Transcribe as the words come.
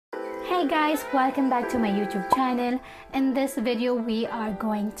Hey guys, welcome back to my YouTube channel. In this video, we are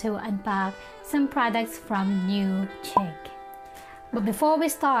going to unpack some products from Newchic. But before we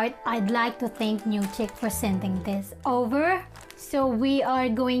start, I'd like to thank Newchic for sending this over. So we are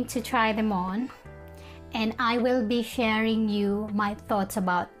going to try them on and I will be sharing you my thoughts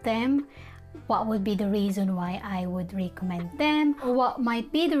about them. What would be the reason why I would recommend them, or what might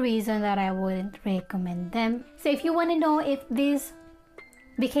be the reason that I wouldn't recommend them. So if you want to know if these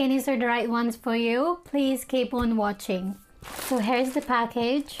bikinis are the right ones for you, please keep on watching. So here's the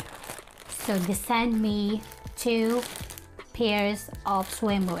package. So they sent me 2 pairs of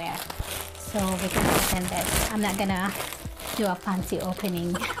swimwear. So we're gonna open this. I'm not gonna do a fancy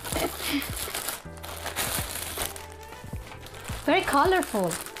opening. Very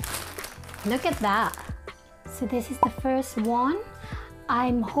colorful. Look at that. So this is the first one.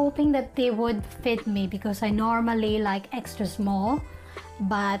 I'm hoping that they would fit me because I normally like extra small,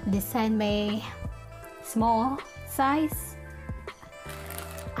 but they sent me small size.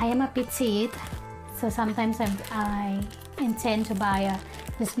 I am a petite, so sometimes I intend to buy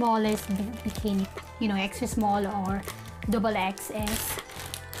the smallest bikini, you know, extra small or double XS.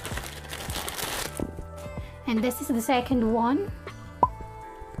 And this is the second one.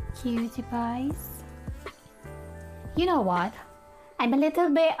 Cutie pies. You know what? I'm a little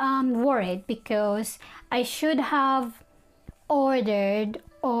bit worried because I should have ordered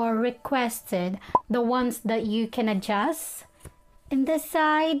or requested the ones that you can adjust in this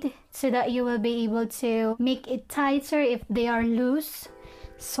side so that you will be able to make it tighter if they are loose.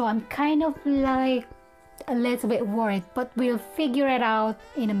 So I'm kind of like a little bit worried, but we'll figure it out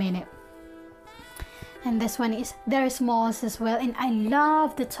in a minute. And this one is, they're smalls as well, and I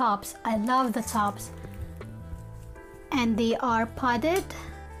love the tops. I love the tops. And they are padded.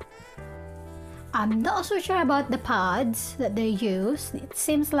 I'm not so sure about the pads that they use. It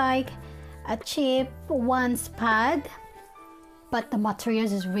seems like a cheap one's pad, but the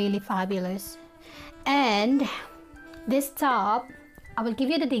materials is really fabulous. And this top, I will give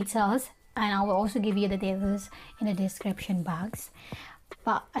you the details, and I will also give you the details in the description box.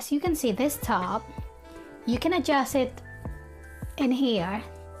 But as you can see, this top, you can adjust it in here,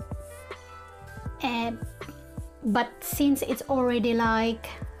 and but since it's already like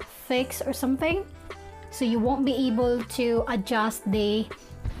fixed or something, so you won't be able to adjust the,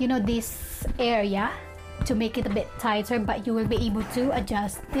 you know, this area to make it a bit tighter, but you will be able to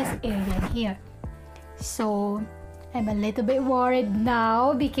adjust this area in here. So I'm a little bit worried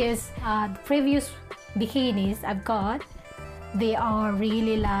now because the previous bikinis I've got, they are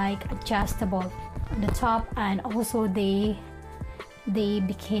really like adjustable, the top and also the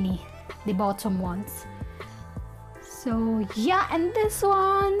bikini, the bottom ones. So yeah, and this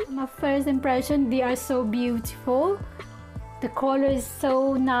one, my first impression, they are so beautiful. The color is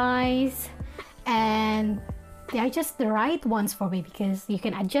so nice and they are just the right ones for me because you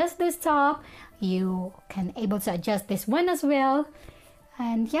can adjust this top, you can able to adjust this one as well.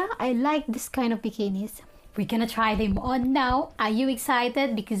 And yeah, I like this kind of bikinis. We're gonna try them on now. Are you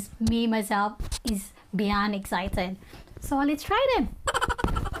excited? Because me myself is beyond excited. So let's try them.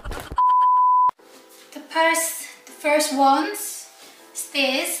 The first ones is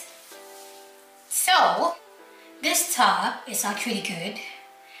this. So this top is actually good,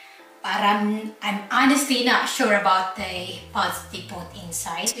 but I'm honestly not sure about the pods they put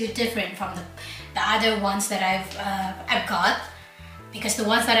inside. They're different from the other ones that I've got. Because the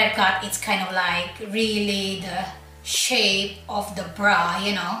ones that I've got, it's kind of like really the shape of the bra,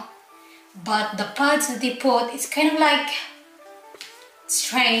 you know. But the pads that they put, it's kind of like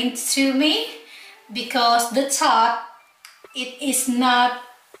strange to me because the top, it is not,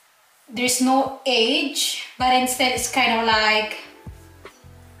 there's no edge, but instead it's kind of like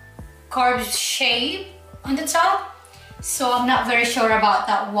curved shape on the top. So I'm not very sure about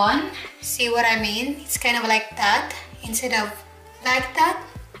that one. See what I mean? It's kind of like that instead of like that.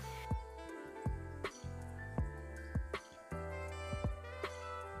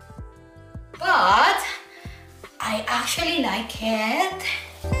 But I actually like it.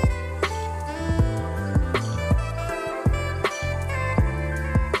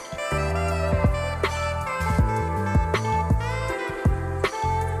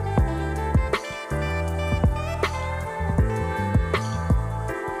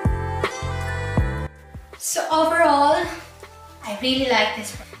 So overall, I really like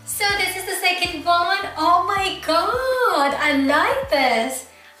this one. So this is the second one. Oh my god, I like this.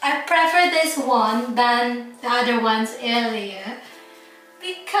 I prefer this one than the other ones earlier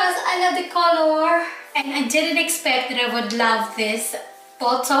because I love the color and I didn't expect that I would love this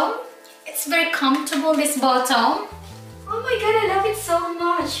bottom. It's very comfortable, this bottom. Oh my god, I love it so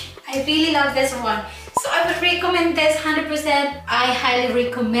much. I really love this one. So I would recommend this 100%. I highly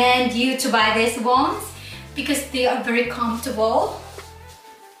recommend you to buy these ones because they are very comfortable.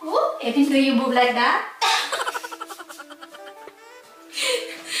 Oh, even though you move like that.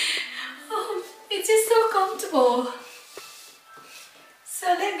 Oh, it's just so comfortable. So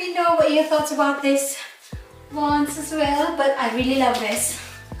let me know what your thoughts about this ones as well. But I really love this.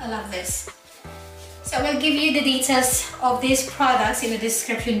 I love this. So I will give you the details of these products in the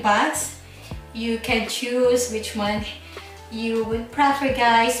description box. You can choose which one you would prefer,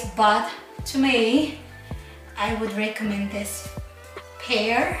 guys, but to me, I would recommend this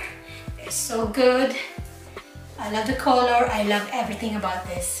pair. They're so good. I love the color. I love everything about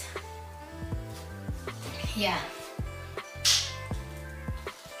this. Yeah.